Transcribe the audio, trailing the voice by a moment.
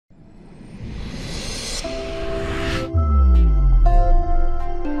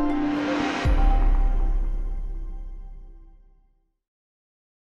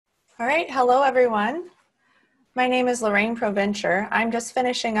All right, hello everyone. My name is Lorraine Provencher. I'm just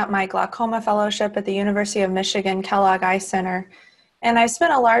finishing up my glaucoma fellowship at the University of Michigan Kellogg Eye Center, and I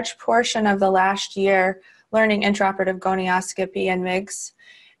spent a large portion of the last year learning intraoperative gonioscopy and MIGS,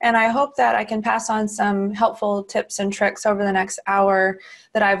 and I hope that I can pass on some helpful tips and tricks over the next hour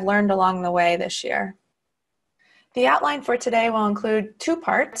that I've learned along the way this year. The outline for today will include two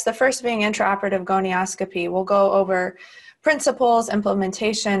parts, the first being intraoperative gonioscopy. We'll go over principles,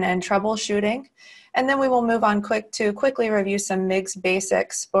 implementation, and troubleshooting. And then we will move on to quickly review some MIGS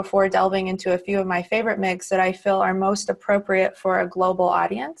basics before delving into a few of my favorite MIGS that I feel are most appropriate for a global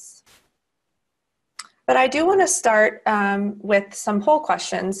audience. But I do want to start with some poll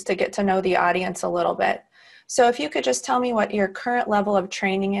questions to get to know the audience a little bit. So if you could just tell me what your current level of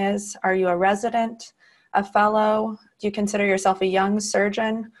training is. Are you a resident, a fellow? Do you consider yourself a young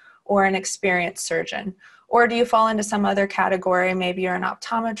surgeon or an experienced surgeon? Or do you fall into some other category? Maybe you're an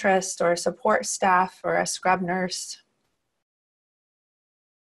optometrist or a support staff or a scrub nurse.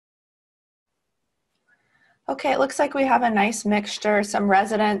 Okay, it looks like we have a nice mixture, some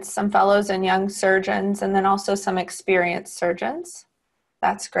residents, some fellows and young surgeons, and then also some experienced surgeons.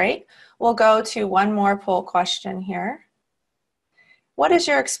 That's great. We'll go to one more poll question here. What is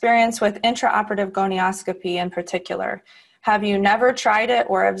your experience with intraoperative gonioscopy in particular? Have you never tried it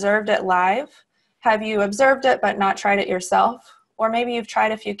or observed it live? Have you observed it but not tried it yourself? Or maybe you've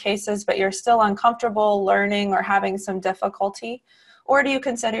tried a few cases but you're still uncomfortable learning or having some difficulty? Or do you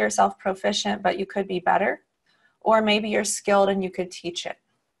consider yourself proficient but you could be better? Or maybe you're skilled and you could teach it.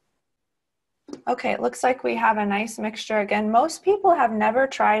 Okay, it looks like we have a nice mixture. Again, most people have never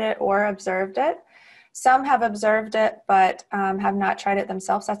tried it or observed it. Some have observed it but have not tried it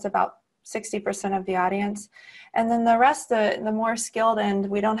themselves. That's about 60% of the audience. And then the rest, the more skilled end,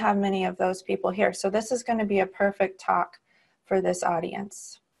 we don't have many of those people here. So this is going to be a perfect talk for this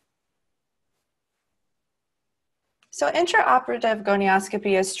audience. So intraoperative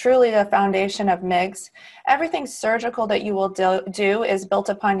gonioscopy is truly the foundation of MIGS. Everything surgical that you will do is built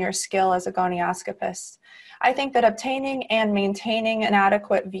upon your skill as a gonioscopist. I think that obtaining and maintaining an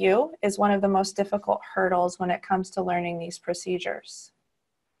adequate view is one of the most difficult hurdles when it comes to learning these procedures.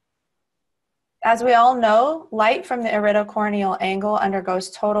 As we all know, light from the iridocorneal angle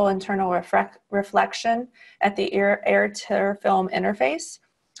undergoes total internal reflection at the ear-tear film interface,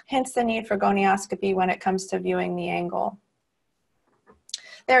 hence the need for gonioscopy when it comes to viewing the angle.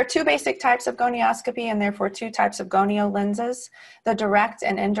 There are two basic types of gonioscopy and therefore two types of gonio lenses, the direct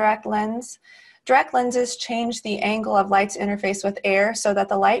and indirect lens. Direct lenses change the angle of light's interface with air so that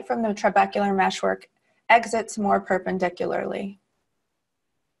the light from the trabecular meshwork exits more perpendicularly.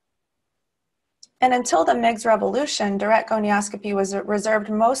 And until the MIGS revolution, direct gonioscopy was reserved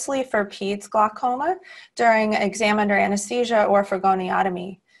mostly for peds glaucoma during exam under anesthesia or for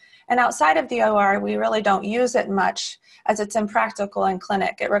goniotomy. And outside of the OR, we really don't use it much as it's impractical in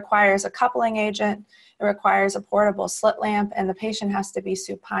clinic. It requires a coupling agent, it requires a portable slit lamp, and the patient has to be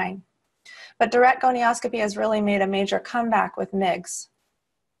supine. But direct gonioscopy has really made a major comeback with MIGS.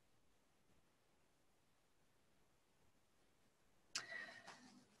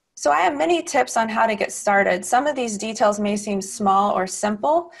 So I have many tips on how to get started. Some of these details may seem small or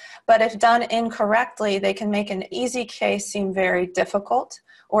simple, but if done incorrectly, they can make an easy case seem very difficult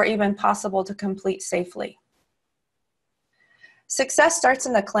or even possible to complete safely. Success starts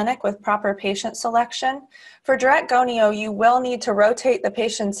in the clinic with proper patient selection. For direct gonio, you will need to rotate the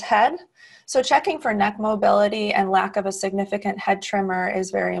patient's head. So checking for neck mobility and lack of a significant head tremor is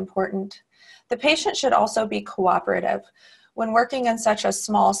very important. The patient should also be cooperative. When working in such a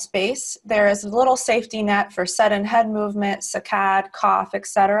small space, there is little safety net for sudden head movement, saccade, cough,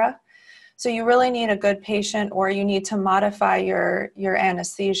 etc. So you really need a good patient or you need to modify your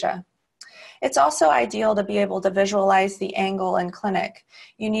anesthesia. It's also ideal to be able to visualize the angle in clinic.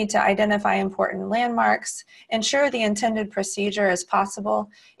 You need to identify important landmarks, ensure the intended procedure is possible,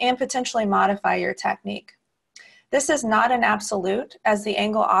 and potentially modify your technique. This is not an absolute, as the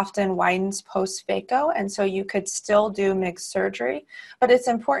angle often widens post-phaco, and so you could still do MIGS surgery, but it's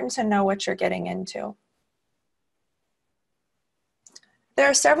important to know what you're getting into. There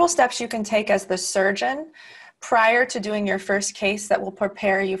are several steps you can take as the surgeon prior to doing your first case that will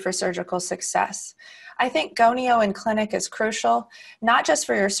prepare you for surgical success. I think gonio in clinic is crucial, not just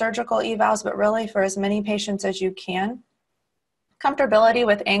for your surgical evals, but really for as many patients as you can. Comfortability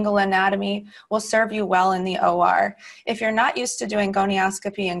with angle anatomy will serve you well in the OR. If you're not used to doing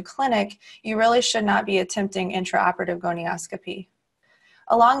gonioscopy in clinic, you really should not be attempting intraoperative gonioscopy.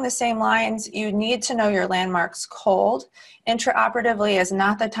 Along the same lines, you need to know your landmarks cold. Intraoperatively is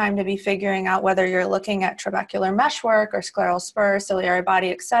not the time to be figuring out whether you're looking at trabecular meshwork or scleral spur, ciliary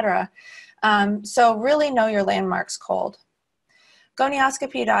body, etc. So really know your landmarks cold.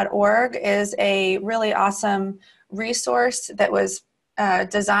 Gonioscopy.org is a really awesome resource that was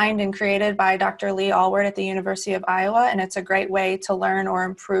designed and created by Dr. Lee Allward at the University of Iowa, and it's a great way to learn or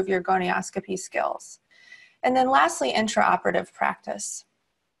improve your gonioscopy skills. And then lastly, intraoperative practice.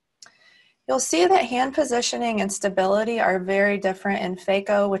 You'll see that hand positioning and stability are very different in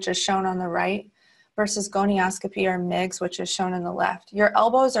phaco, which is shown on the right, versus gonioscopy or MIGS, which is shown on the left. Your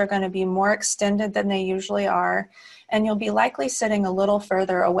elbows are going to be more extended than they usually are, and you'll be likely sitting a little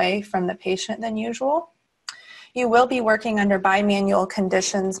further away from the patient than usual. You will be working under bimanual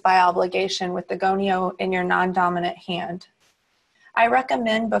conditions by obligation with the gonio in your non-dominant hand. I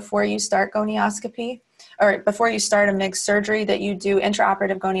recommend before you start gonioscopy, or before you start a MIGS surgery, that you do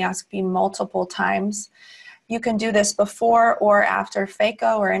intraoperative gonioscopy multiple times. You can do this before or after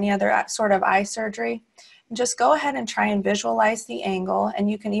phaco or any other sort of eye surgery. Just go ahead and try and visualize the angle, and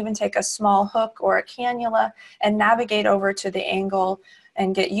you can even take a small hook or a cannula and navigate over to the angle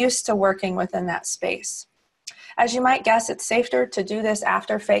and get used to working within that space. As you might guess, it's safer to do this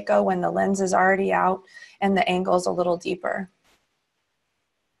after phaco when the lens is already out and the angle is a little deeper.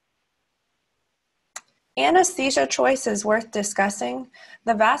 Anesthesia choice is worth discussing.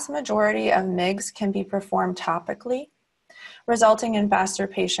 The vast majority of MIGS can be performed topically, resulting in faster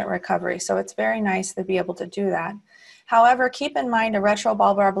patient recovery. So it's very nice to be able to do that. However, keep in mind a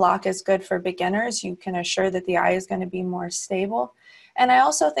retrobulbar block is good for beginners. You can assure that the eye is going to be more stable. And I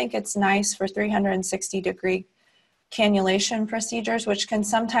also think it's nice for 360-degree cannulation procedures, which can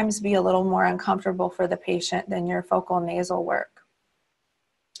sometimes be a little more uncomfortable for the patient than your focal nasal work.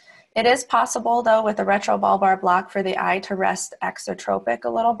 It is possible, though, with a retrobulbar block for the eye to rest exotropic a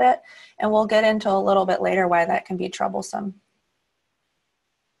little bit, and we'll get into a little bit later why that can be troublesome.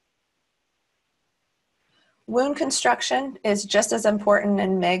 Wound construction is just as important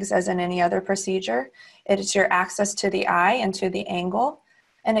in MIGS as in any other procedure. It is your access to the eye and to the angle,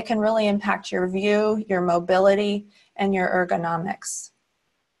 and it can really impact your view, your mobility, and your ergonomics.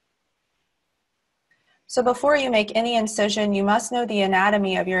 So before you make any incision, you must know the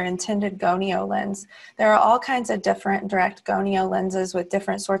anatomy of your intended gonio lens. There are all kinds of different direct gonio lenses with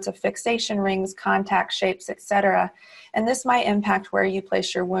different sorts of fixation rings, contact shapes, etc. And this might impact where you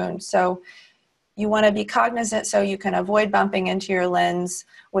place your wound. So you want to be cognizant so you can avoid bumping into your lens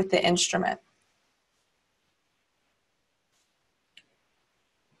with the instrument.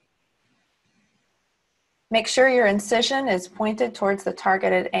 Make sure your incision is pointed towards the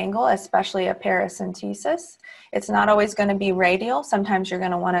targeted angle, especially a paracentesis. It's not always going to be radial. Sometimes you're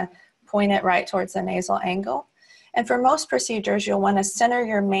going to want to point it right towards the nasal angle. And for most procedures, you'll want to center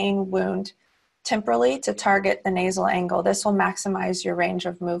your main wound temporally to target the nasal angle. This will maximize your range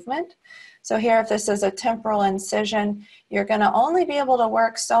of movement. So here, if this is a temporal incision, you're going to only be able to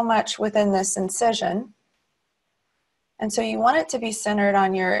work so much within this incision. And so you want it to be centered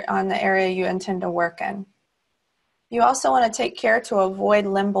on the area you intend to work in. You also want to take care to avoid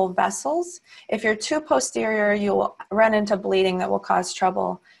limbal vessels. If you're too posterior, you'll run into bleeding that will cause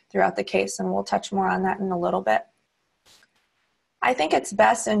trouble throughout the case, and we'll touch more on that in a little bit. I think it's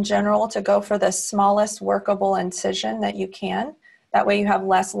best in general to go for the smallest workable incision that you can. That way you have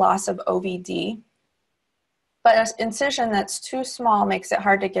less loss of OVD. But an incision that's too small makes it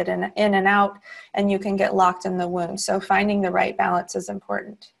hard to get in and out, and you can get locked in the wound. So finding the right balance is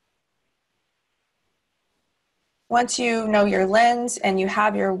important. Once you know your lens and you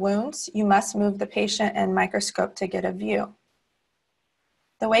have your wounds, you must move the patient and microscope to get a view.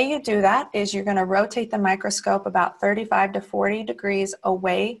 The way you do that is you're going to rotate the microscope about 35 to 40 degrees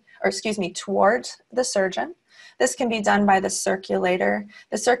away, towards the surgeon. This can be done by the circulator.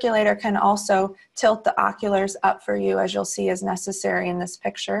 The circulator can also tilt the oculars up for you, as you'll see is necessary in this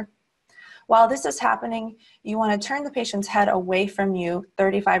picture. While this is happening, you want to turn the patient's head away from you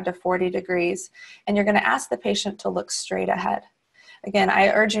 35 to 40 degrees, and you're going to ask the patient to look straight ahead. Again, I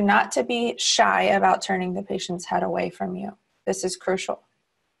urge you not to be shy about turning the patient's head away from you. This is crucial.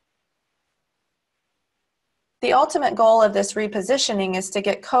 The ultimate goal of this repositioning is to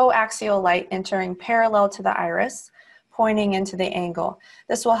get coaxial light entering parallel to the iris, pointing into the angle.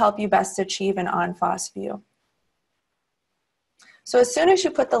 This will help you best achieve an en-face view. So as soon as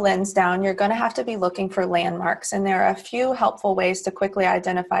you put the lens down, you're going to have to be looking for landmarks, and there are a few helpful ways to quickly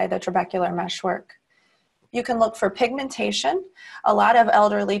identify the trabecular meshwork. You can look for pigmentation. A lot of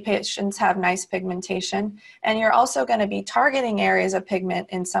elderly patients have nice pigmentation, and you're also going to be targeting areas of pigment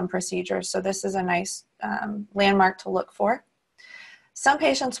in some procedures, so this is a nice landmark to look for. Some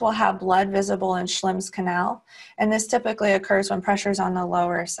patients will have blood visible in Schlimm's canal, and this typically occurs when pressure is on the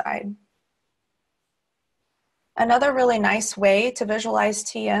lower side. Another really nice way to visualize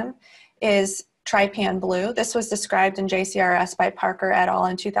TM is trypan blue. This was described in JCRS by Parker et al.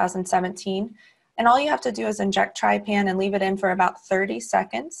 In 2017. And all you have to do is inject trypan and leave it in for about 30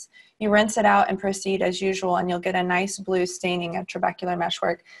 seconds. You rinse it out and proceed as usual, and you'll get a nice blue staining of trabecular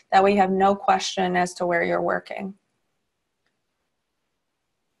meshwork. That way you have no question as to where you're working.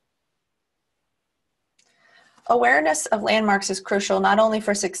 Awareness of landmarks is crucial not only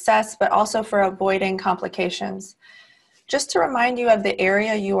for success, but also for avoiding complications. Just to remind you of the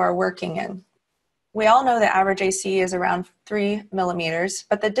area you are working in. We all know the average AC is around 3 millimeters,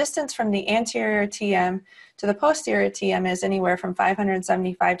 but the distance from the anterior TM to the posterior TM is anywhere from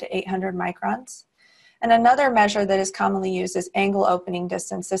 575 to 800 microns. And another measure that is commonly used is angle opening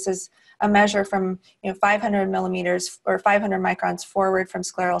distance. This is a measure from 500 millimeters or 500 microns forward from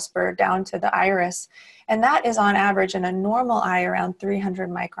scleral spur down to the iris. And that is on average in a normal eye around 300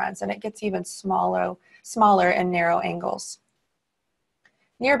 microns, and it gets even smaller in narrow angles.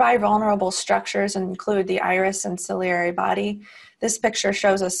 Nearby vulnerable structures include the iris and ciliary body. This picture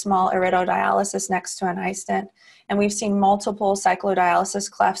shows a small iridodialysis next to an eye stent, and we've seen multiple cyclodialysis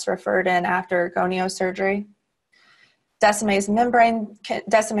clefts referred in after goniosurgery. Descemet's membrane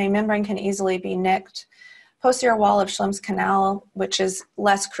can easily be nicked. Posterior wall of Schlimm's canal, which is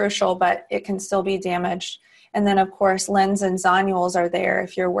less crucial, but it can still be damaged. And then, of course, lens and zonules are there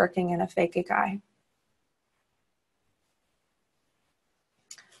if you're working in a phakic eye.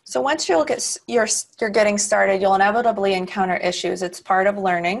 So once you're getting started, you'll inevitably encounter issues. It's part of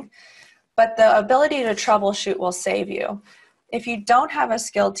learning, but the ability to troubleshoot will save you. If you don't have a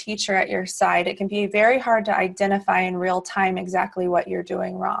skilled teacher at your side, it can be very hard to identify in real time exactly what you're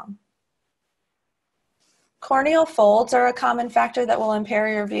doing wrong. Corneal folds are a common factor that will impair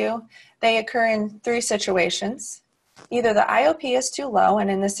your view. They occur in 3 situations. Either the IOP is too low,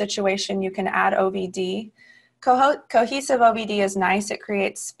 and in this situation you can add OVD. Cohesive OVD is nice, it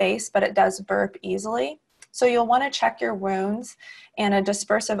creates space, but it does burp easily. So you'll want to check your wounds, and a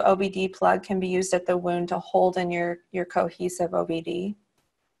dispersive OVD plug can be used at the wound to hold in your cohesive OVD.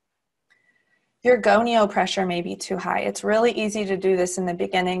 Your gonio pressure may be too high. It's really easy to do this in the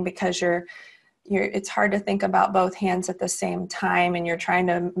beginning because it's hard to think about both hands at the same time, and you're trying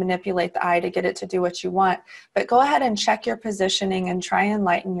to manipulate the eye to get it to do what you want. But go ahead and check your positioning and try and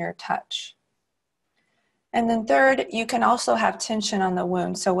lighten your touch. And then third, you can also have tension on the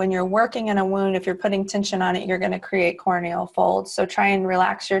wound. So when you're working in a wound, if you're putting tension on it, you're going to create corneal folds. So try and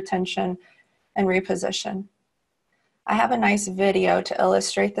relax your tension and reposition. I have a nice video to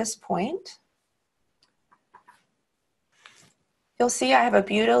illustrate this point. You'll see I have a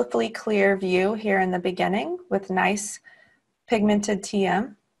beautifully clear view here in the beginning with nice pigmented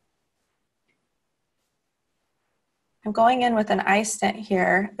TM. I'm going in with an eye stent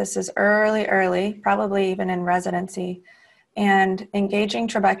here. This is early, probably even in residency, and engaging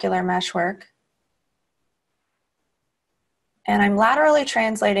trabecular meshwork. And I'm laterally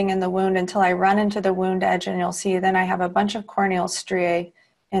translating in the wound until I run into the wound edge, and you'll see then I have a bunch of corneal striae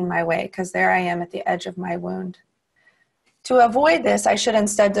in my way because there I am at the edge of my wound. To avoid this, I should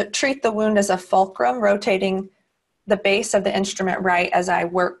instead treat the wound as a fulcrum, rotating the base of the instrument right as I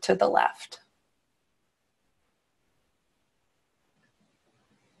work to the left.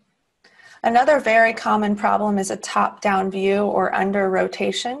 Another very common problem is a top-down view or under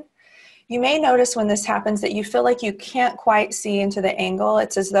rotation. You may notice when this happens that you feel like you can't quite see into the angle.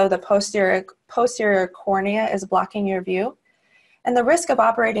 It's as though the posterior cornea is blocking your view. And the risk of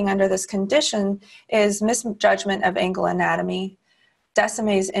operating under this condition is misjudgment of angle anatomy,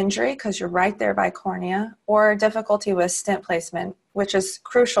 Descemet's injury, because you're right there by cornea, or difficulty with stent placement, which is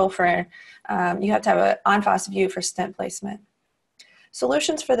crucial for, you have to have an en face view for stent placement.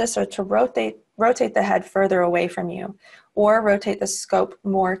 Solutions for this are to rotate the head further away from you, or rotate the scope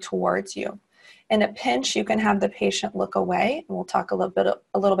more towards you. In a pinch, you can have the patient look away, and we'll talk a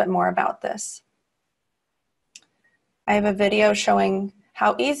little bit more about this. I have a video showing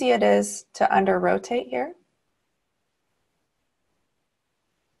how easy it is to under rotate here.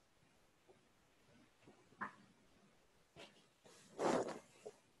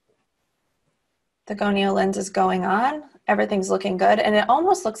 The gonio lens is going on. Everything's looking good, and it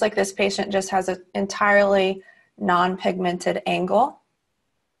almost looks like this patient just has an entirely non-pigmented angle.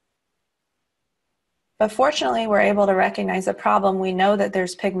 But fortunately, we're able to recognize the problem. We know that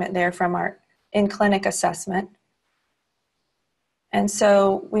there's pigment there from our in-clinic assessment. And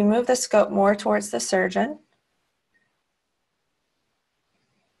so we move the scope more towards the surgeon,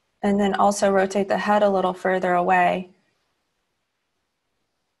 and then also rotate the head a little further away.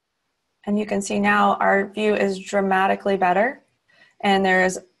 And you can see now our view is dramatically better, and there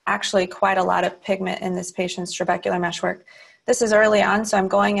is actually quite a lot of pigment in this patient's trabecular meshwork. This is early on, so I'm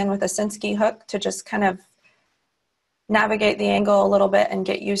going in with a Sinskey hook to just kind of navigate the angle a little bit and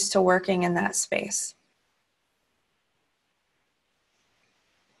get used to working in that space.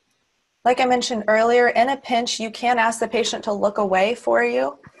 Like I mentioned earlier, in a pinch, you can ask the patient to look away for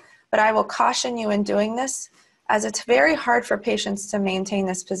you, but I will caution you in doing this, as it's very hard for patients to maintain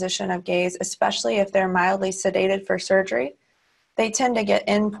this position of gaze, especially if they're mildly sedated for surgery. They tend to get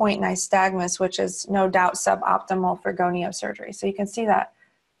endpoint nystagmus, which is no doubt suboptimal for goniosurgery. So you can see that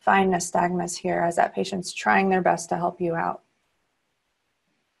fine nystagmus here as that patient's trying their best to help you out.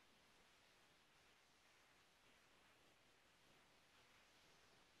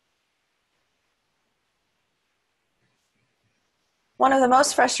 One of the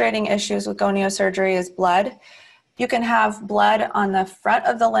most frustrating issues with goniosurgery is blood. You can have blood on the front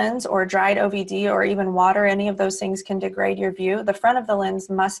of the lens or dried OVD or even water. Any of those things can degrade your view. The front of the lens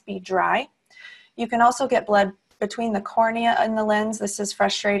must be dry. You can also get blood between the cornea and the lens. This is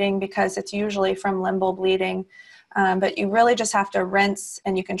frustrating because it's usually from limbal bleeding, but you really just have to rinse,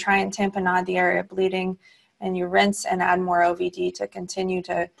 and you can try and tamponade the area of bleeding, and you rinse and add more OVD to continue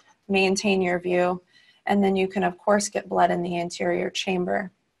to maintain your view. And then you can, of course, get blood in the anterior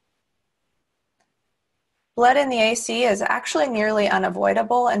chamber. Blood in the AC is actually nearly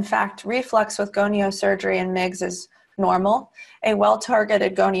unavoidable. In fact, reflux with goniosurgery and MIGS is normal. A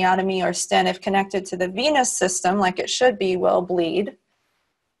well-targeted goniotomy or stent, if connected to the venous system like it should be, will bleed.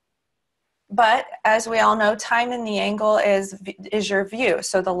 But as we all know, time in the angle is your view.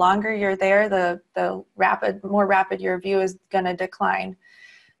 So the longer you're there, the more rapid your view is going to decline.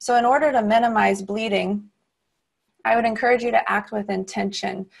 So in order to minimize bleeding, I would encourage you to act with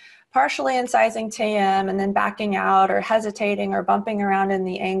intention. Partially incising TM and then backing out or hesitating or bumping around in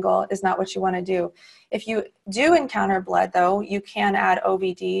the angle is not what you want to do. If you do encounter blood, though, you can add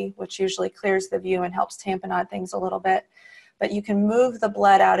OVD, which usually clears the view and helps tamponade things a little bit. But you can move the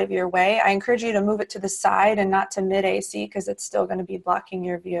blood out of your way. I encourage you to move it to the side and not to mid-AC because it's still going to be blocking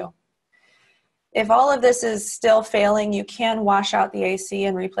your view. If all of this is still failing, you can wash out the AC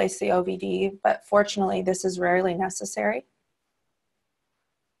and replace the OVD, but fortunately, this is rarely necessary.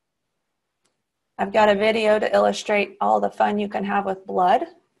 I've got a video to illustrate all the fun you can have with blood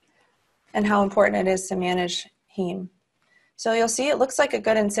and how important it is to manage heme. So you'll see it looks like a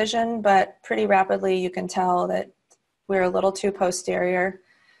good incision, but pretty rapidly you can tell that we're a little too posterior.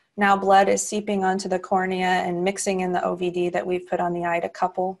 Now blood is seeping onto the cornea and mixing in the OVD that we've put on the eye to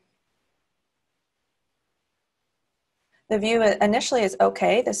couple. The view initially is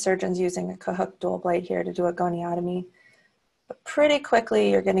okay. The surgeon's using a Cahook dual blade here to do a goniotomy. But pretty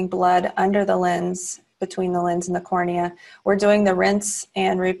quickly, you're getting blood under the lens, between the lens and the cornea. We're doing the rinse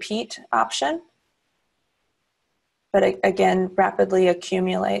and repeat option, but it, again, rapidly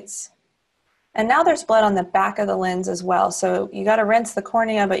accumulates. And now there's blood on the back of the lens as well. So you got to rinse the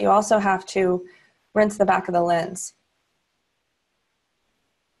cornea, but you also have to rinse the back of the lens.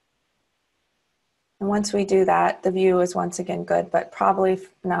 And once we do that, the view is once again good, but probably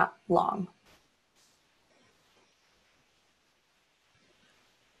not long.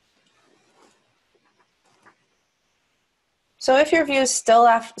 So if your view is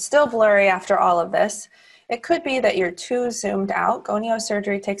still blurry after all of this, it could be that you're too zoomed out.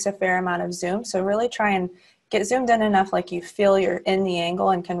 Goniosurgery takes a fair amount of zoom, so really try and get zoomed in enough like you feel you're in the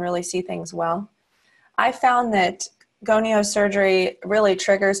angle and can really see things well. I found that goniosurgery really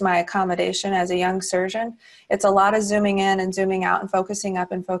triggers my accommodation as a young surgeon. It's a lot of zooming in and zooming out and focusing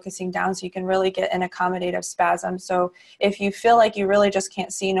up and focusing down, so you can really get an accommodative spasm. So if you feel like you really just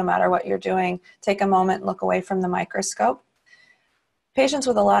can't see no matter what you're doing, take a moment and look away from the microscope. Patients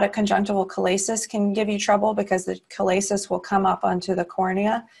with a lot of conjunctival chalasis can give you trouble because the chalasis will come up onto the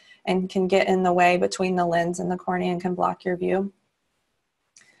cornea and can get in the way between the lens and the cornea and can block your view.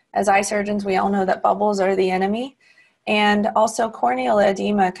 As eye surgeons, we all know that bubbles are the enemy, and also corneal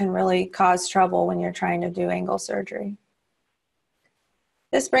edema can really cause trouble when you're trying to do angle surgery.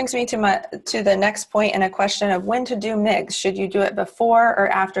 This brings me to the next point and a question of when to do MIGS. Should you do it before or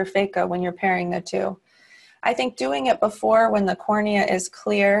after phaco when you're pairing the two? I think doing it before, when the cornea is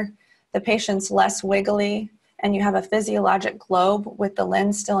clear, the patient's less wiggly, and you have a physiologic globe with the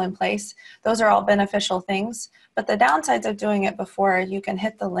lens still in place, those are all beneficial things. But the downsides of doing it before, you can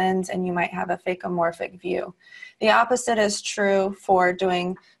hit the lens and you might have a phacomorphic view. The opposite is true for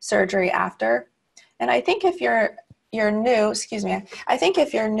doing surgery after. And I think if you're new, I think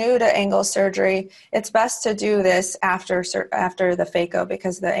if you're new to angle surgery, it's best to do this after the phaco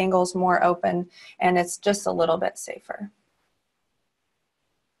because the angle's more open and it's just a little bit safer.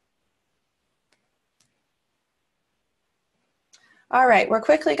 All right, we're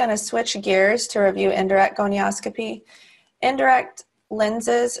quickly going to switch gears to review indirect gonioscopy. Indirect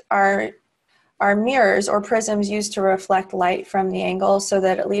lenses are mirrors or prisms used to reflect light from the angle so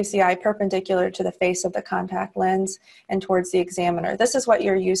that it leaves the eye perpendicular to the face of the contact lens and towards the examiner. This is what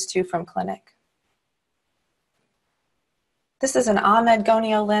you're used to from clinic. This is an Ahmed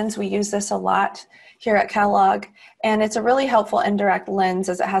gonio lens. We use this a lot here at Kellogg, and it's a really helpful indirect lens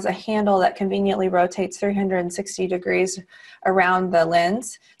as it has a handle that conveniently rotates 360 degrees around the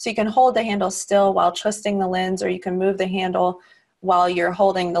lens. So you can hold the handle still while twisting the lens, or you can move the handle while you're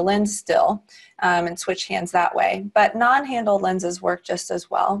holding the lens still and switch hands that way. But non-handled lenses work just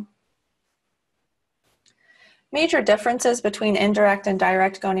as well. Major differences between indirect and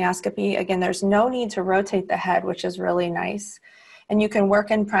direct gonioscopy. Again, there's no need to rotate the head, which is really nice. And you can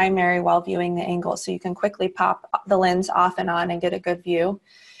work in primary while viewing the angle, so you can quickly pop the lens off and on and get a good view.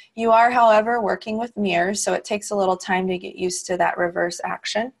 You are, however, working with mirrors, so it takes a little time to get used to that reverse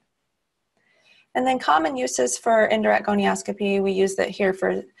action. And then common uses for indirect gonioscopy, we use that here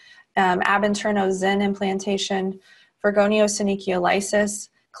for ab interno Zen implantation, for goniosynechiolysis,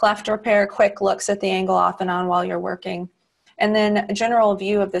 cleft repair, quick looks at the angle off and on while you're working, and then a general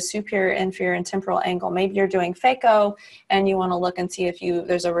view of the superior, inferior, and temporal angle. Maybe you're doing phaco and you want to look and see if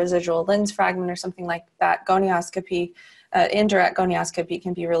there's a residual lens fragment or something like that. Gonioscopy, indirect gonioscopy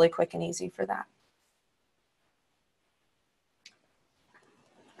can be really quick and easy for that.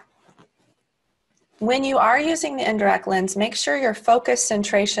 When you are using the indirect lens, make sure your focus,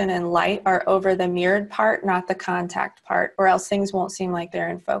 centration, and light are over the mirrored part, not the contact part, or else things won't seem like they're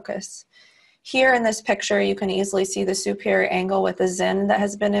in focus. Here in this picture, you can easily see the superior angle with the Zen that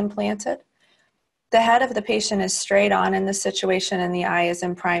has been implanted. The head of the patient is straight on in this situation and the eye is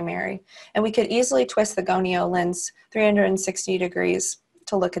in primary. And we could easily twist the gonio lens 360 degrees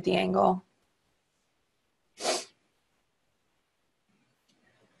to look at the angle.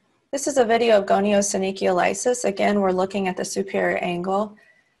 This is a video of goniosynechiolysis. Again, we're looking at the superior angle,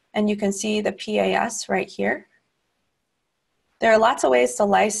 and you can see the PAS right here. There are lots of ways to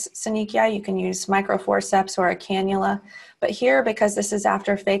lyse synechia. You can use microforceps or a cannula, but here, because this is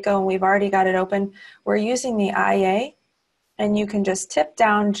after phaco and we've already got it open, we're using the IA, and you can just tip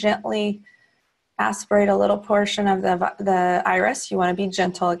down, gently aspirate a little portion of the iris. You want to be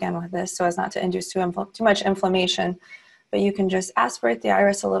gentle again with this so as not to induce too much inflammation. But you can just aspirate the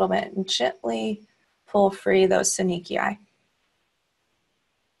iris a little bit and gently pull free those synechii.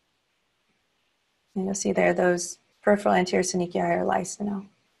 And you'll see there those peripheral anterior synechii are lysed now.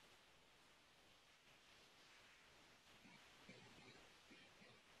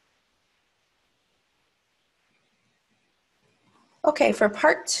 Okay, for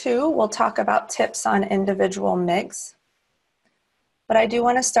part 2, we'll talk about tips on individual MIGS. But I do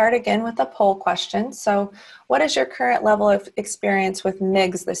want to start again with a poll question. So what is your current level of experience with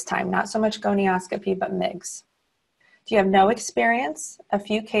MIGS this time? Not so much gonioscopy, but MIGS. Do you have no experience? A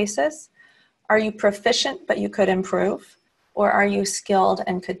few cases? Are you proficient but you could improve? Or are you skilled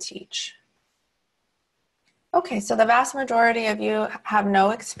and could teach? Okay, so the vast majority of you have no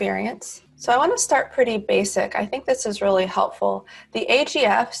experience. So I want to start pretty basic. I think this is really helpful. The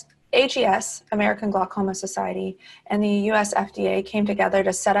AGS, American Glaucoma Society, and the US FDA came together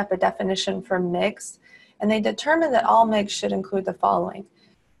to set up a definition for MIGS, and they determined that all MIGS should include the following.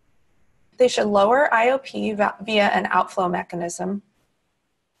 They should lower IOP via an outflow mechanism.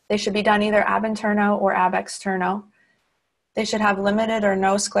 They should be done either ab interno or ab externo. They should have limited or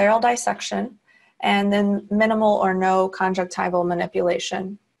no scleral dissection, and then minimal or no conjunctival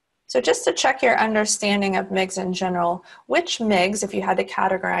manipulation. So just to check your understanding of MIGS in general, which MIGS, if you had to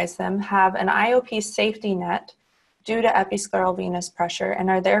categorize them, have an IOP safety net due to episcleral venous pressure and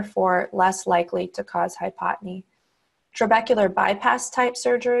are therefore less likely to cause hypotony? Trabecular bypass type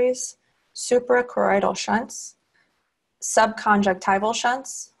surgeries, suprachoroidal shunts, subconjunctival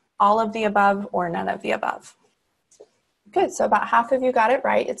shunts, all of the above or none of the above. Good, so about half of you got it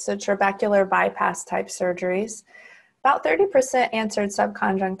right. It's the trabecular bypass type surgeries. About 30% answered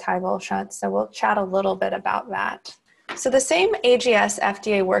subconjunctival shunts, so we'll chat a little bit about that. So the same AGS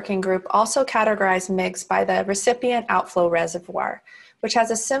FDA working group also categorized MIGS by the recipient outflow reservoir, which has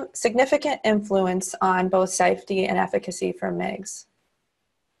a significant influence on both safety and efficacy for MIGS.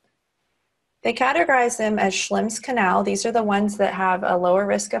 They categorize them as Schlimm's canal. These are the ones that have a lower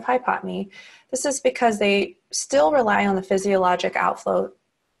risk of hypotony. This is because they still rely on the physiologic outflow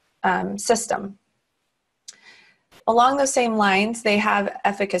system. Along those same lines, they have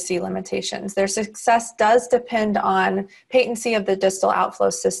efficacy limitations. Their success does depend on patency of the distal outflow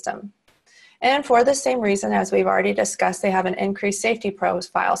system. And for the same reason, as we've already discussed, they have an increased safety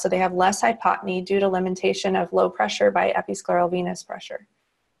profile. So they have less hypotony due to limitation of low pressure by episcleral venous pressure.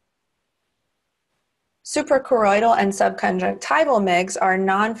 Suprachoroidal and subconjunctival MIGS are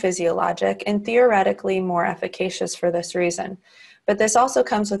non-physiologic and theoretically more efficacious for this reason. But this also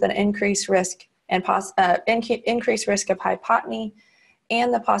comes with an increased risk and increased risk of hypotony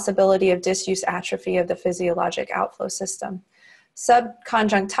and the possibility of disuse atrophy of the physiologic outflow system.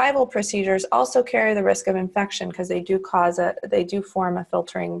 Subconjunctival procedures also carry the risk of infection because they do form a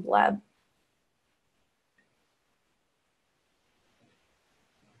filtering bleb.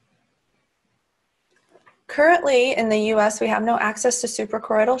 Currently in the US, we have no access to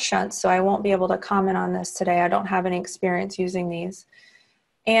suprachoroidal shunts, so I won't be able to comment on this today. I don't have any experience using these.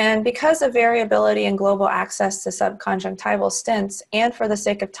 And because of variability in global access to subconjunctival stents, and for the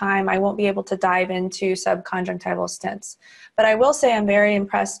sake of time, I won't be able to dive into subconjunctival stents. But I will say I'm very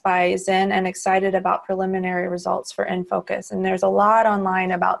impressed by Zen and excited about preliminary results for InFocus. And there's a lot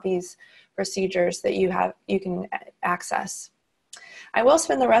online about these procedures that you can access. I will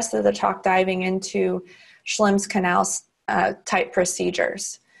spend the rest of the talk diving into Schlemm's canal type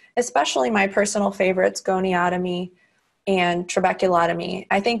procedures, especially my personal favorites, goniotomy and trabeculotomy.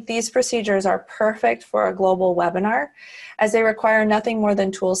 I think these procedures are perfect for a global webinar as they require nothing more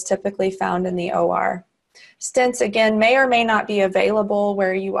than tools typically found in the OR. Stents, again, may or may not be available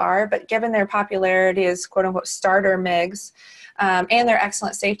where you are, but given their popularity as quote-unquote starter MIGS and their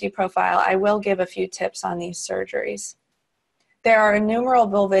excellent safety profile, I will give a few tips on these surgeries. There are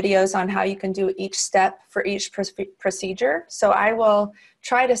innumerable videos on how you can do each step for each procedure, so I will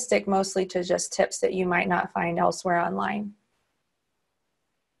try to stick mostly to just tips that you might not find elsewhere online.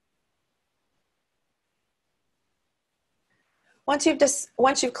 Once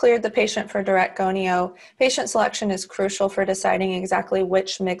you've cleared the patient for direct gonio, patient selection is crucial for deciding exactly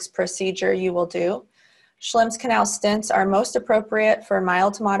which MIGS procedure you will do. Schlemm's canal stents are most appropriate for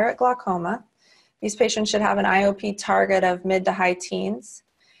mild to moderate glaucoma. These patients should have an IOP target of mid to high teens.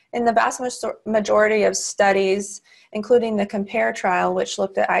 In the vast majority of studies, including the COMPARE trial, which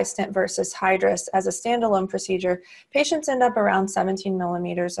looked at iStent versus Hydrus as a standalone procedure, patients end up around 17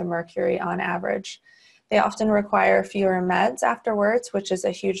 millimeters of mercury on average. They often require fewer meds afterwards, which is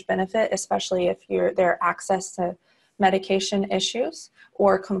a huge benefit, especially if there are access to medication issues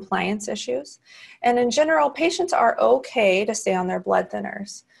or compliance issues. And in general, patients are okay to stay on their blood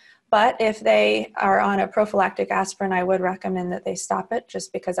thinners. But if they are on a prophylactic aspirin, I would recommend that they stop it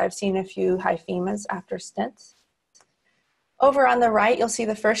just because I've seen a few hyphemas after stents. Over on the right, you'll see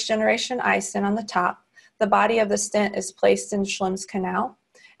the first generation iStent on the top. The body of the stent is placed in Schlemm's canal,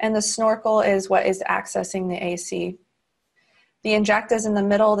 and the snorkel is what is accessing the AC. The inject is in the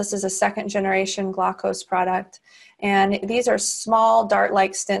middle. This is a second generation Glaukos product. And these are small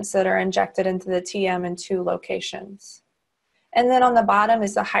dart-like stents that are injected into the TM in 2 locations. And then on the bottom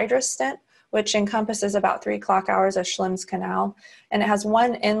is the Hydrus stent, which encompasses about 3 clock hours of Schlemm's canal. And it has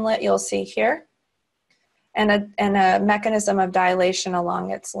one inlet you'll see here and a mechanism of dilation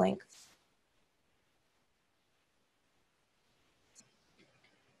along its length.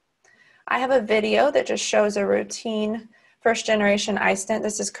 I have a video that just shows a routine first generation iStent.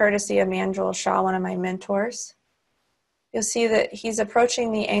 This is courtesy of Manjul Shah, one of my mentors. You'll see that he's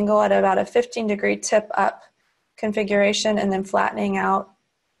approaching the angle at about a 15-degree tip up configuration and then flattening out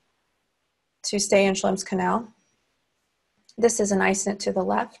to stay in Schlemm's canal. This is an iStent to the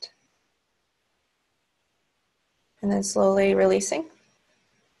left. And then slowly releasing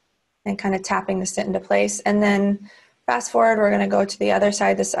and kind of tapping the stent into place. And then fast forward, we're going to go to the other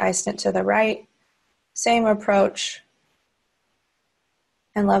side, this iStent to the right. Same approach.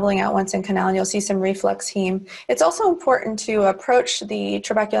 And leveling out once in canal, and you'll see some reflux heme. It's also important to approach the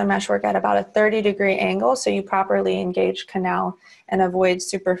trabecular meshwork at about a 30-degree angle so you properly engage canal and avoid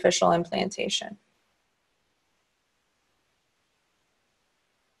superficial implantation.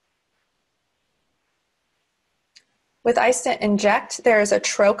 With iStent inject, there is a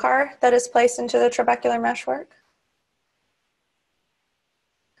trocar that is placed into the trabecular meshwork.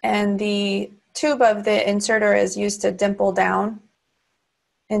 And the tube of the inserter is used to dimple down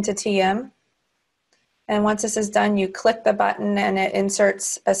into TM. And once this is done, you click the button and it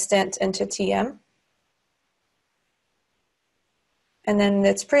inserts a stent into TM. And then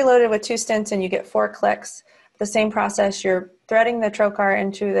it's preloaded with 2 stents and you get 4 clicks. The same process, you're threading the trocar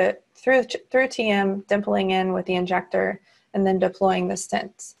into through TM, dimpling in with the injector, and then deploying the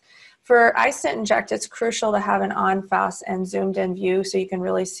stents. For iStent inject, it's crucial to have an on-fast and zoomed in view so you can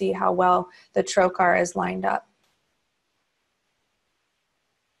really see how well the trocar is lined up.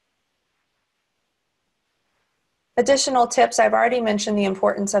 Additional tips, I've already mentioned the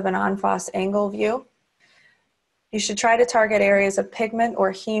importance of an en-face angle view. You should try to target areas of pigment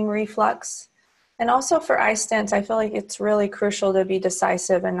or heme reflux. And also for eye stents, I feel like it's really crucial to be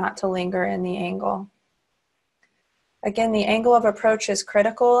decisive and not to linger in the angle. Again, the angle of approach is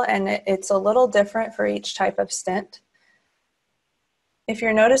critical, and it's a little different for each type of stent. If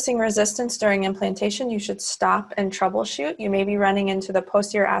you're noticing resistance during implantation, you should stop and troubleshoot. You may be running into the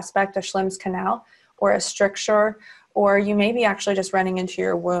posterior aspect of Schlemm's canal or a stricture, or you may be actually just running into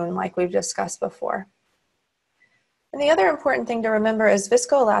your wound like we've discussed before. And the other important thing to remember is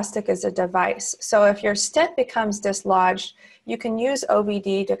viscoelastic is a device. So if your stent becomes dislodged, you can use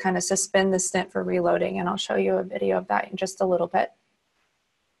OVD to kind of suspend the stent for reloading, and I'll show you a video of that in just a little bit.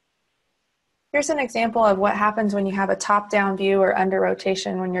 Here's an example of what happens when you have a top-down view or under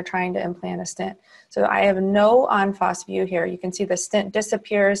rotation when you're trying to implant a stent. So I have no en-face view here. You can see the stent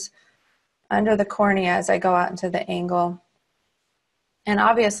disappears under the cornea as I go out into the angle. And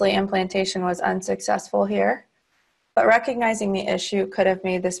obviously implantation was unsuccessful here, but recognizing the issue could have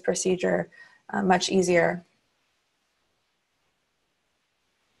made this procedure much easier.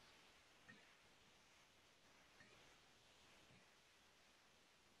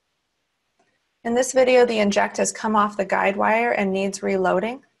 In this video, the inject has come off the guide wire and needs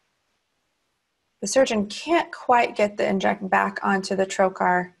reloading. The surgeon can't quite get the inject back onto the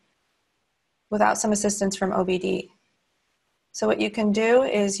trocar without some assistance from OVD. So what you can do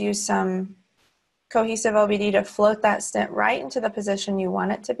is use some cohesive OVD to float that stent right into the position you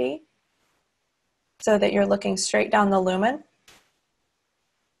want it to be so that you're looking straight down the lumen.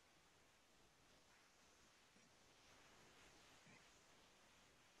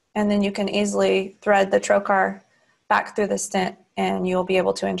 And then you can easily thread the trocar back through the stent and you'll be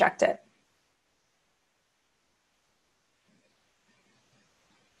able to inject it.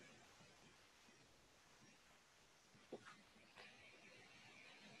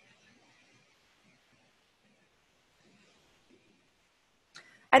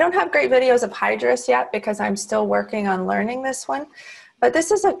 I don't have great videos of Hydrus yet because I'm still working on learning this one. But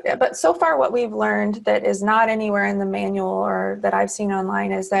but so far what we've learned that is not anywhere in the manual or that I've seen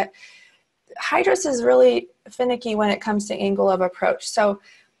online is that Hydrus is really finicky when it comes to angle of approach. So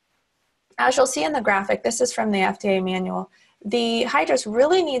as you'll see in the graphic, this is from the FDA manual, the Hydrus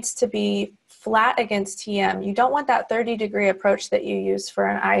really needs to be flat against TM. You don't want that 30-degree approach that you use for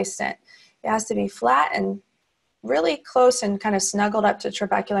an eye stent. It has to be flat and really close and kind of snuggled up to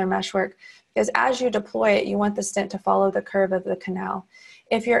trabecular meshwork, because as you deploy it, you want the stent to follow the curve of the canal.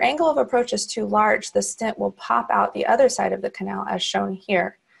 If your angle of approach is too large, the stent will pop out the other side of the canal as shown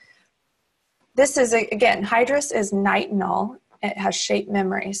here. This is, again, Hydrus is nitinol. It has shape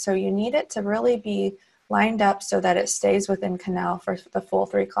memory, so you need it to really be lined up so that it stays within canal for the full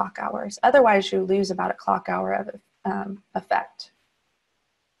 3 clock hours. Otherwise, you lose about a clock hour of effect.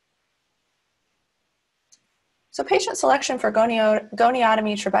 So patient selection for goniotomy,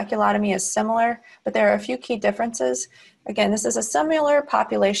 trabeculotomy is similar, but there are a few key differences. Again, this is a similar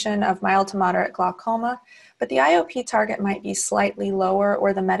population of mild to moderate glaucoma, but the IOP target might be slightly lower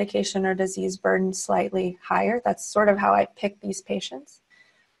or the medication or disease burden slightly higher. That's sort of how I pick these patients.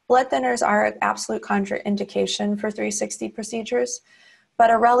 Blood thinners are an absolute contraindication for 360 procedures, but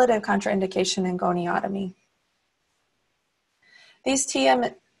a relative contraindication in goniotomy. These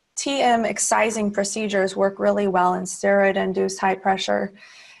TM excising procedures work really well in steroid-induced high pressure,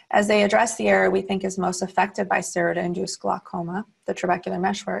 as they address the area we think is most affected by steroid-induced glaucoma, the trabecular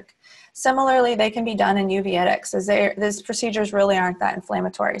meshwork. Similarly, they can be done in uveitis, as these procedures really aren't that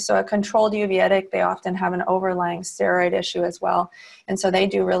inflammatory. So a controlled uveitic, they often have an overlying steroid issue as well, and so they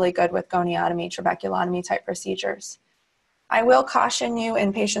do really good with goniotomy, trabeculotomy type procedures. I will caution you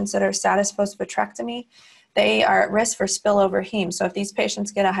in patients that are status post-vitrectomy, they are at risk for spillover heme. So if these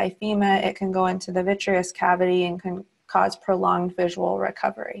patients get a hyphema, it can go into the vitreous cavity and can cause prolonged visual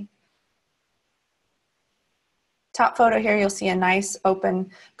recovery. Top photo here, you'll see a nice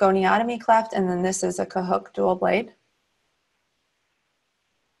open goniotomy cleft, and then this is a Kellogg dual blade.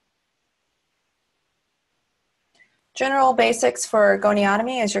 General basics for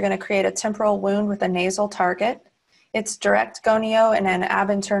goniotomy is you're going to create a temporal wound with a nasal target. It's direct gonio and an ab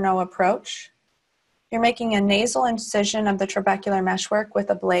interno approach. You're making a nasal incision of the trabecular meshwork with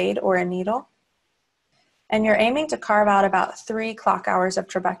a blade or a needle. And you're aiming to carve out about 3 clock hours of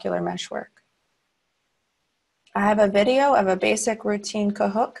trabecular meshwork. I have a video of a basic routine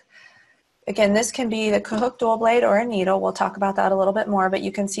Kellogg. Again, this can be the Kellogg dual blade or a needle. We'll talk about that a little bit more, but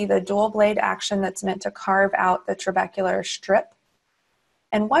you can see the dual blade action that's meant to carve out the trabecular strip.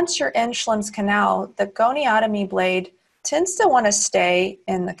 And once you're in Schlemm's canal, the goniotomy blade tends to want to stay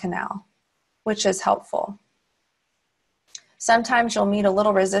in the canal, which is helpful. Sometimes you'll meet a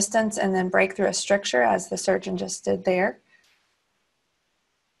little resistance and then break through a stricture, as the surgeon just did there.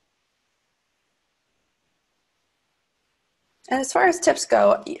 And as far as tips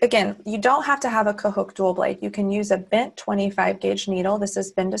go, again, you don't have to have a Kellogg dual blade. You can use a bent 25 gauge needle. This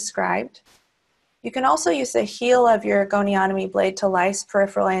has been described. You can also use the heel of your goniotomy blade to lyse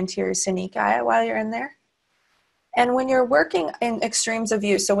peripheral anterior synechiae while you're in there. And when you're working in extremes of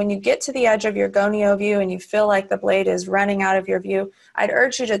view, so when you get to the edge of your gonio view and you feel like the blade is running out of your view, I'd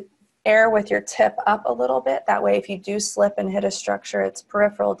urge you to err with your tip up a little bit. That way, if you do slip and hit a structure, it's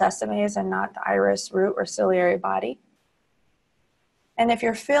peripheral decimes and not the iris, root, or ciliary body. And if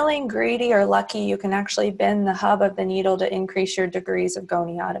you're feeling greedy or lucky, you can actually bend the hub of the needle to increase your degrees of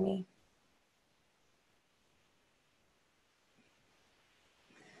goniotomy.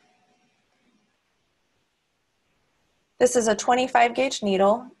 This is a 25 gauge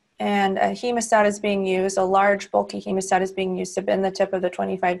needle, and a hemostat is being used, a large bulky hemostat is being used to bend the tip of the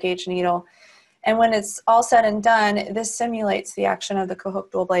 25 gauge needle. And when it's all said and done, this simulates the action of the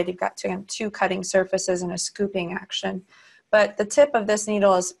Kellogg dual blade. You've got two cutting surfaces and a scooping action. But the tip of this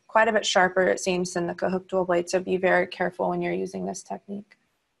needle is quite a bit sharper, it seems, than the Kellogg dual blade, so be very careful when you're using this technique.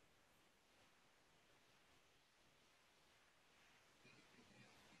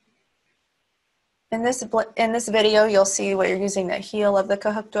 In this video, you'll see where you're using the heel of the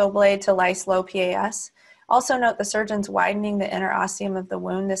Kellogg dual blade to lyse low PAS. Also note the surgeon's widening the inner ostium of the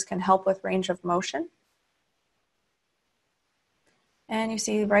wound. This can help with range of motion. And you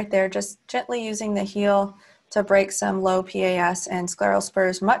see right there, just gently using the heel to break some low PAS, and scleral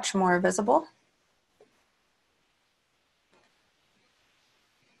spurs much more visible.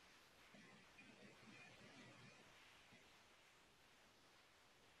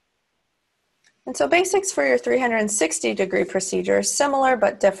 And so basics for your 360-degree procedure, similar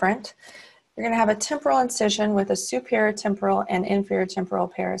but different. You're going to have a temporal incision with a superior temporal and inferior temporal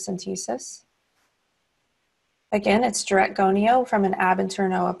paracentesis. Again, it's direct gonio from an ab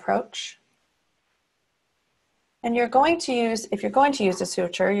interno approach. And you're going to use, if you're going to use a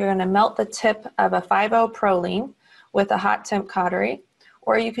suture, you're going to melt the tip of a 5-0 Prolene with a hot temp cautery,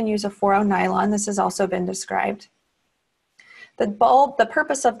 or you can use a 4-0 nylon. This has also been described. The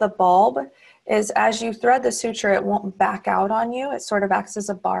purpose of the bulb is as you thread the suture, it won't back out on you. It sort of acts as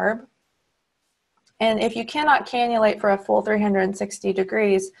a barb. And if you cannot cannulate for a full 360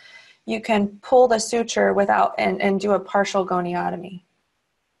 degrees, you can pull the suture without and do a partial goniotomy.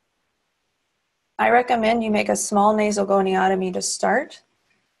 I recommend you make a small nasal goniotomy to start.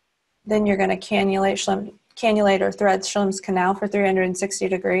 Then you're going to cannulate or thread Schlimm's canal for 360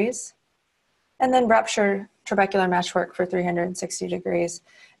 degrees. And then rupture trabecular meshwork for 360 degrees.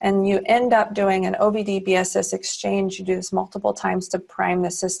 And you end up doing an OVD-BSS exchange. You do this multiple times to prime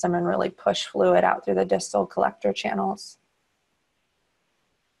the system and really push fluid out through the distal collector channels.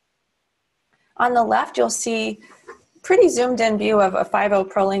 On the left, you'll see pretty zoomed in view of a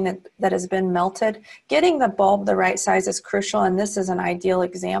 5-0 Prolene that has been melted. Getting the bulb the right size is crucial, and this is an ideal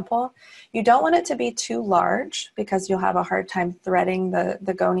example. You don't want it to be too large because you'll have a hard time threading the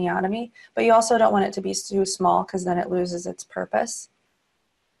goniotomy, but you also don't want it to be too small because then it loses its purpose.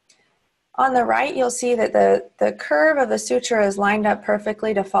 On the right, you'll see that the curve of the suture is lined up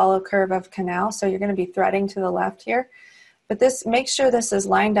perfectly to follow curve of canal, so you're going to be threading to the left here. But make sure this is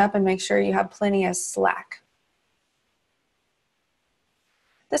lined up and make sure you have plenty of slack.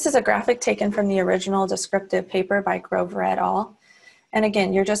 This is a graphic taken from the original descriptive paper by Grover et al. And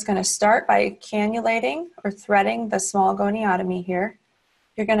again, you're just going to start by cannulating or threading the small goniotomy here.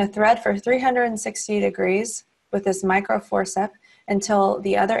 You're going to thread for 360 degrees with this micro forceps until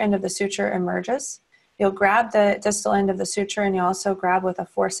the other end of the suture emerges. You'll grab the distal end of the suture, and you'll also grab with a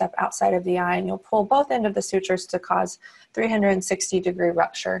forceps outside of the eye, and you'll pull both ends of the sutures to cause 360-degree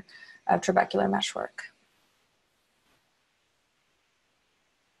rupture of trabecular meshwork.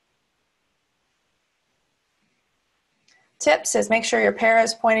 Tips is make sure your para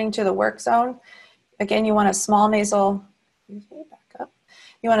is pointing to the work zone. Again, you want a small nasal, back up.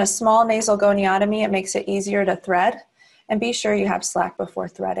 You want a small nasal goniotomy. It makes it easier to thread. And be sure you have slack before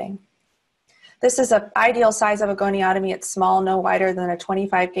threading. This is an ideal size of a goniotomy. It's small, no wider than a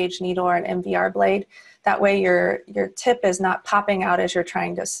 25 gauge needle or an MVR blade. That way your tip is not popping out as you're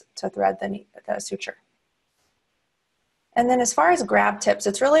trying to thread the suture. And then as far as grab tips,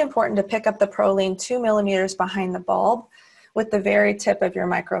 it's really important to pick up the Prolene 2 millimeters behind the bulb with the very tip of your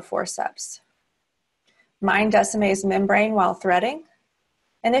micro forceps. Mind decimes membrane while threading.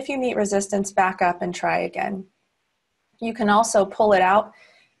 And if you meet resistance, back up and try again. You can also pull it out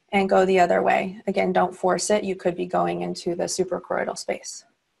and go the other way. Again, don't force it. You could be going into the suprachoroidal space.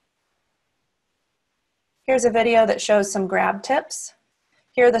 Here's a video that shows some grab tips.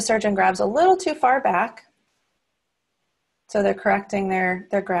 Here the surgeon grabs a little too far back, so they're correcting their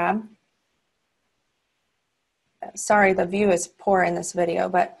grab. Sorry, the view is poor in this video,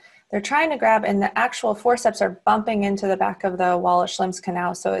 but they're trying to grab and the actual forceps are bumping into the back of the Wallis-Schlimm's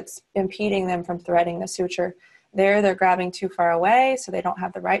canal, so it's impeding them from threading the suture. There, they're grabbing too far away, so they don't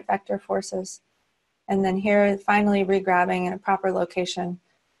have the right vector forces. And then here, finally re-grabbing in a proper location,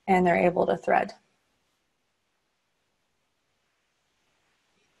 and they're able to thread.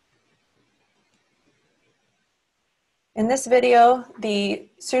 In this video, the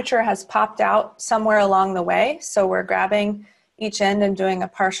suture has popped out somewhere along the way, so we're grabbing each end and doing a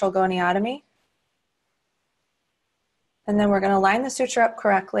partial goniotomy. And then we're going to line the suture up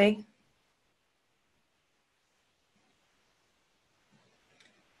correctly.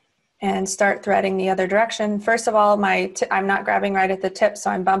 And start threading the other direction. First of all, I'm not grabbing right at the tip,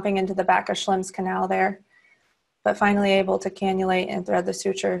 so I'm bumping into the back of Schlimm's canal there. But finally able to cannulate and thread the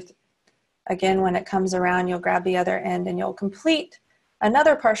suture. Again, when it comes around, you'll grab the other end and you'll complete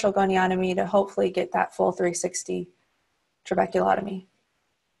another partial goniotomy to hopefully get that full 360 trabeculotomy.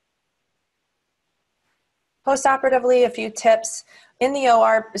 Postoperatively, a few tips. In the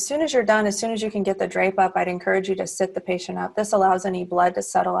OR, as soon as you're done, as soon as you can get the drape up, I'd encourage you to sit the patient up. This allows any blood to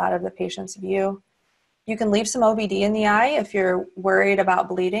settle out of the patient's view. You can leave some OBD in the eye if you're worried about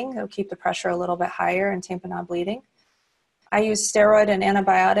bleeding. It'll keep the pressure a little bit higher and tamponade bleeding. I use steroid and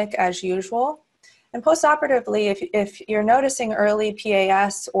antibiotic as usual. And postoperatively, if you're noticing early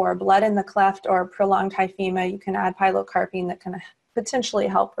PAS or blood in the cleft or prolonged hyphema, you can add pilocarpine that can potentially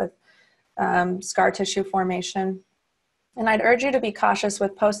help with scar tissue formation. And I'd urge you to be cautious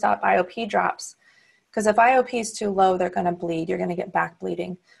with post-op IOP drops, because if IOP is too low, they're going to bleed. You're going to get back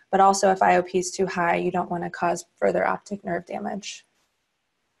bleeding. But also if IOP is too high, you don't want to cause further optic nerve damage.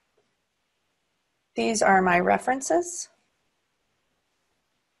 These are my references.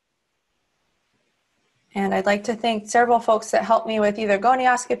 And I'd like to thank several folks that helped me with either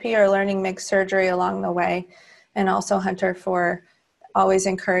gonioscopy or learning MIGS surgery along the way, and also Hunter for always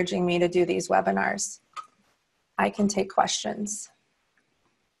encouraging me to do these webinars. I can take questions.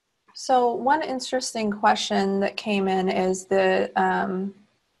 So one interesting question that came in is the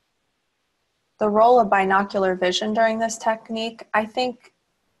role of binocular vision during this technique. I think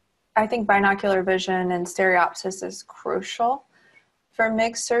binocular vision and stereopsis is crucial for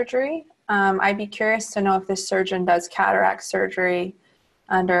MIGS surgery. I'd be curious to know if this surgeon does cataract surgery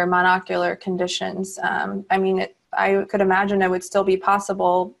under monocular conditions. I mean, I could imagine it would still be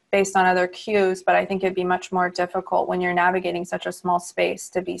possible based on other cues, but I think it'd be much more difficult when you're navigating such a small space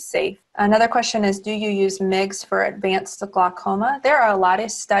to be safe. Another question is, do you use MIGS for advanced glaucoma? There are a lot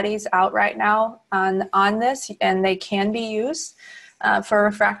of studies out right now on this, and they can be used for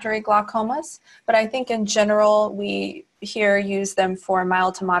refractory glaucomas, but I think in general, we here use them for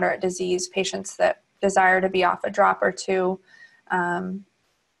mild to moderate disease, patients that desire to be off a drop or two. And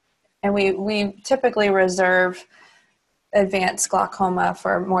we typically reserve advanced glaucoma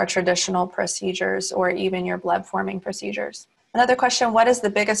for more traditional procedures or even your blood forming procedures. Another question, what is the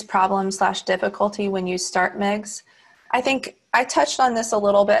biggest problem / difficulty when you start MIGS? I think I touched on this a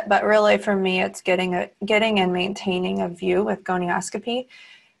little bit, but really for me, it's getting and maintaining a view with gonioscopy.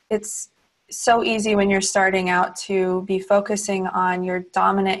 It's so easy when you're starting out to be focusing on your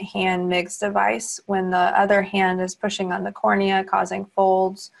dominant hand MIGS device when the other hand is pushing on the cornea, causing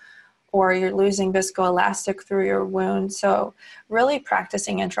folds, or you're losing viscoelastic through your wound. So really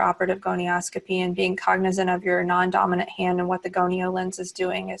practicing intraoperative gonioscopy and being cognizant of your non-dominant hand and what the gonio lens is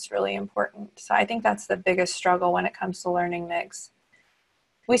doing is really important. So I think that's the biggest struggle when it comes to learning MIGS.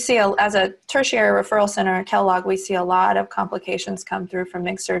 We see, as a tertiary referral center at Kellogg, we see a lot of complications come through from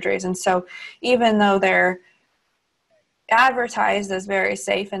MIGS surgeries. And so even though they're advertised as very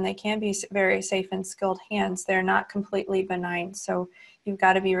safe, and they can be very safe in skilled hands, they're not completely benign. So you've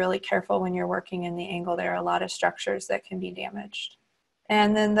got to be really careful when you're working in the angle. There are a lot of structures that can be damaged.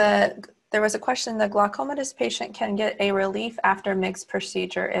 And then there was a question, the glaucomatous patient can get a relief after MIGS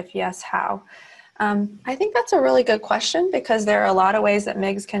procedure? If yes, how? I think that's a really good question because there are a lot of ways that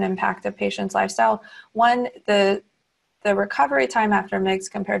MIGS can impact a patient's lifestyle. One, the recovery time after MIGS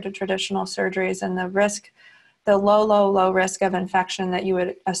compared to traditional surgeries and the risk, the low risk of infection that you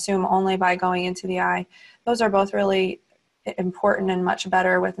would assume only by going into the eye, those are both really important and much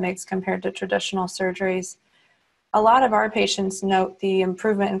better with MIGS compared to traditional surgeries. A lot of our patients note the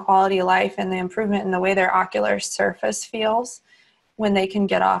improvement in quality of life and the improvement in the way their ocular surface feels when they can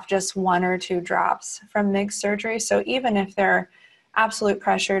get off just 1 or 2 drops from MIGS surgery. So even if their absolute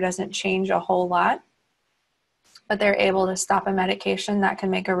pressure doesn't change a whole lot, but they're able to stop a medication that can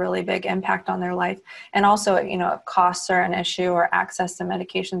make a really big impact on their life. And also, you know, if costs are an issue or access to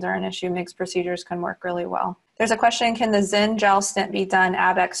medications are an issue, MIGS procedures can work really well. There's a question, can the Zin gel stent be done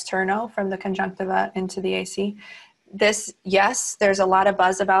ab externo from the conjunctiva into the AC? Yes, there's a lot of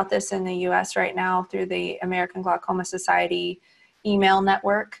buzz about this in the US right now through the American Glaucoma Society email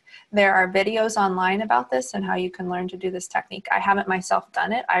network. There are videos online about this and how you can learn to do this technique. I haven't myself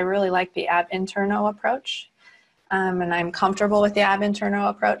done it. I really like the ab interno approach. And I'm comfortable with the ab interno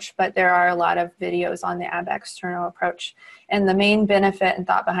approach, but there are a lot of videos on the ab externo approach. And the main benefit and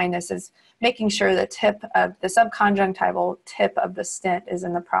thought behind this is making sure the tip of the subconjunctival tip of the stent is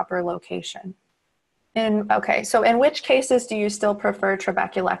in the proper location. Okay, so in which cases do you still prefer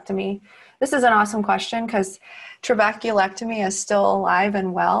trabeculectomy? This is an awesome question because trabeculectomy is still alive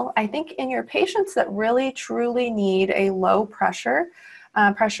and well. I think in your patients that really truly need a low pressure,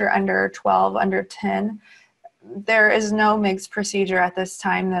 pressure under 12, under 10, there is no MIGS procedure at this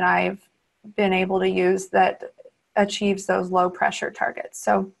time that I've been able to use that achieves those low pressure targets.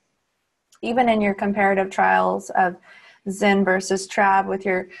 So even in your comparative trials of Zin versus Trab with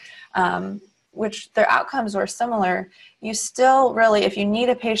your, which their outcomes were similar, you still really, if you need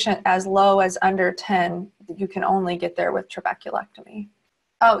a patient as low as under 10, you can only get there with trabeculectomy.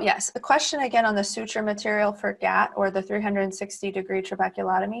 Oh yes, the question again on the suture material for GAT or the 360-degree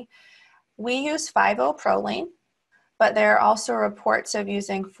trabeculotomy. We use 5-0-Prolene, but there are also reports of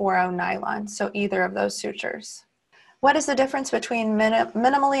using 4-0 nylon, so either of those sutures. What is the difference between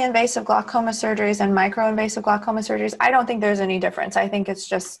minimally invasive glaucoma surgeries and microinvasive glaucoma surgeries? I don't think there's any difference. I think it's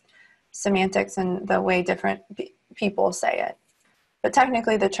just semantics and the way different people say it. But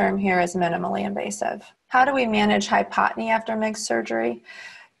technically the term here is minimally invasive. How do we manage hypotony after MIGS surgery?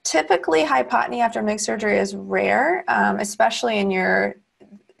 Typically hypotony after MIGS surgery is rare, especially in your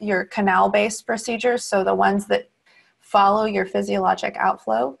canal-based procedures, so the ones that follow your physiologic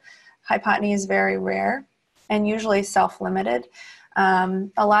outflow. Hypotony is very rare and usually self-limited.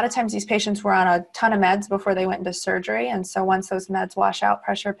 A lot of times these patients were on a ton of meds before they went into surgery, and so once those meds wash out,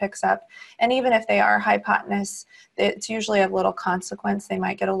 pressure picks up. And even if they are hypotenous, it's usually of little consequence. They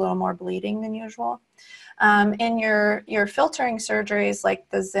might get a little more bleeding than usual. In your filtering surgeries like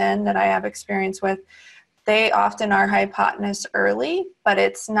the Zin that I have experience with, they often are hypotenous early, but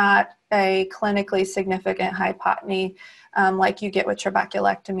it's not a clinically significant hypotony like you get with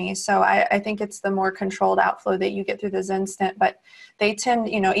trabeculectomy. So I think it's the more controlled outflow that you get through the Zin stent, but they tend,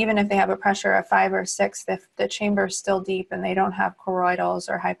 you know, even if they have a pressure of 5 or 6, the chamber is still deep and they don't have choroidals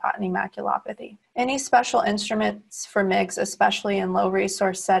or hypotony maculopathy. Any special instruments for MIGS, especially in low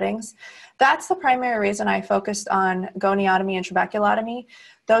resource settings? That's the primary reason I focused on goniotomy and trabeculotomy.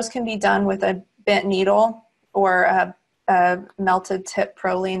 Those can be done with a bent needle or a melted tip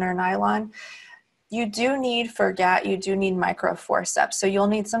Prolene or nylon. You do need, for GAT, you do need micro forceps. So you'll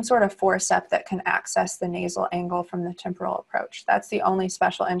need some sort of forceps that can access the nasal angle from the temporal approach. That's the only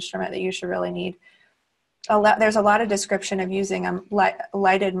special instrument that you should really need. There's a lot of description of using a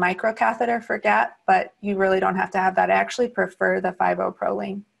lighted microcatheter for GAT, but you really don't have to have that. I actually prefer the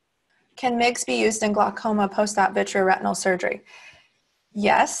 5-0-Prolene. Can MIGS be used in glaucoma post-op vitreoretinal surgery?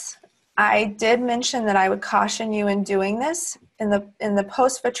 Yes. I did mention that I would caution you in doing this. In the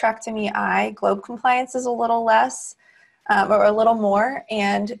post-vitrectomy eye, globe compliance is a little less or a little more.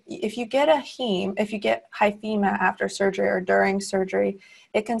 And if you get if you get hyphema after surgery or during surgery,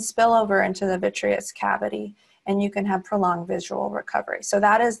 it can spill over into the vitreous cavity and you can have prolonged visual recovery. So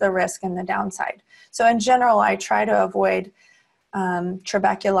that is the risk and the downside. So in general, I try to avoid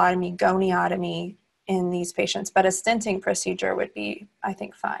trabeculotomy, goniotomy in these patients, but a stenting procedure would be, I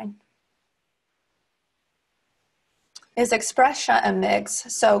think, fine. Is express shunt a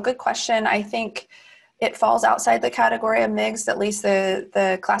MIGS? So good question. I think it falls outside the category of MIGS, at least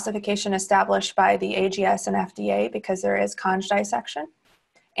the classification established by the AGS and FDA, because there is conj dissection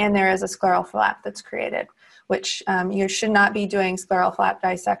and there is a scleral flap that's created, which you should not be doing scleral flap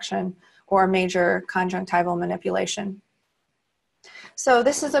dissection or major conjunctival manipulation. So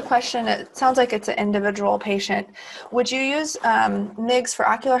this is a question, it sounds like it's an individual patient. Would you use MIGS for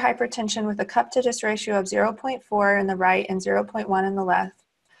ocular hypertension with a cup-to-dis ratio of 0.4 in the right and 0.1 in the left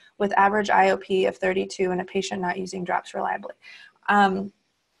with average IOP of 32 and a patient not using drops reliably?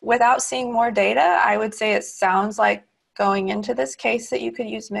 Without seeing more data, I would say it sounds like going into this case that you could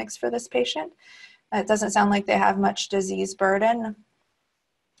use MIGS for this patient. It doesn't sound like they have much disease burden,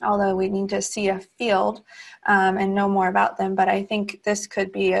 although we need to see a field and know more about them, but I think this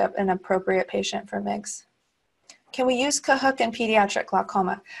could be an appropriate patient for MIGS. Can we use Cahook in pediatric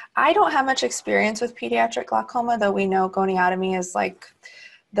glaucoma? I don't have much experience with pediatric glaucoma, though we know goniotomy is like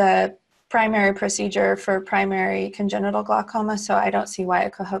the primary procedure for primary congenital glaucoma, so I don't see why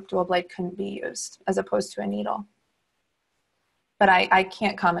a Cohope dual blade couldn't be used as opposed to a needle. But I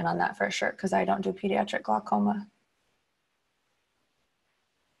can't comment on that for sure because I don't do pediatric glaucoma.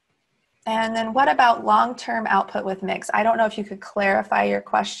 And then what about long-term output with MIGS? I don't know if you could clarify your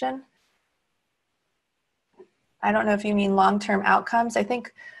question. I don't know if you mean long-term outcomes. I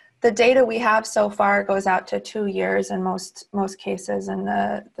think the data we have so far goes out to 2 years in most cases, and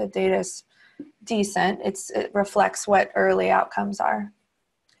the data is decent. It reflects what early outcomes are.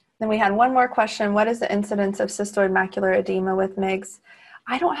 Then we had one more question. What is the incidence of cystoid macular edema with MIGS?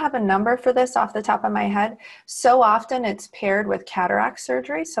 I don't have a number for this off the top of my head. So often it's paired with cataract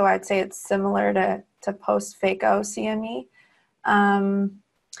surgery, so I'd say it's similar to post-phaco CME.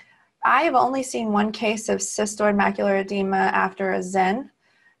 I have only seen one case of cystoid macular edema after a Zen,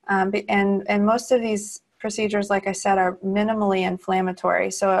 and most of these procedures, like I said, are minimally inflammatory.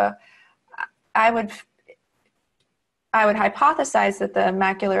 So I would hypothesize that the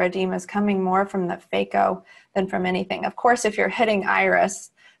macular edema is coming more from the phaco than from anything. Of course, if you're hitting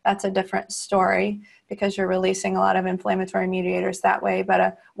iris, that's a different story because you're releasing a lot of inflammatory mediators that way. But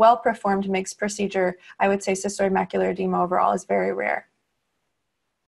a well-performed MIGS procedure, I would say cystoid macular edema overall is very rare.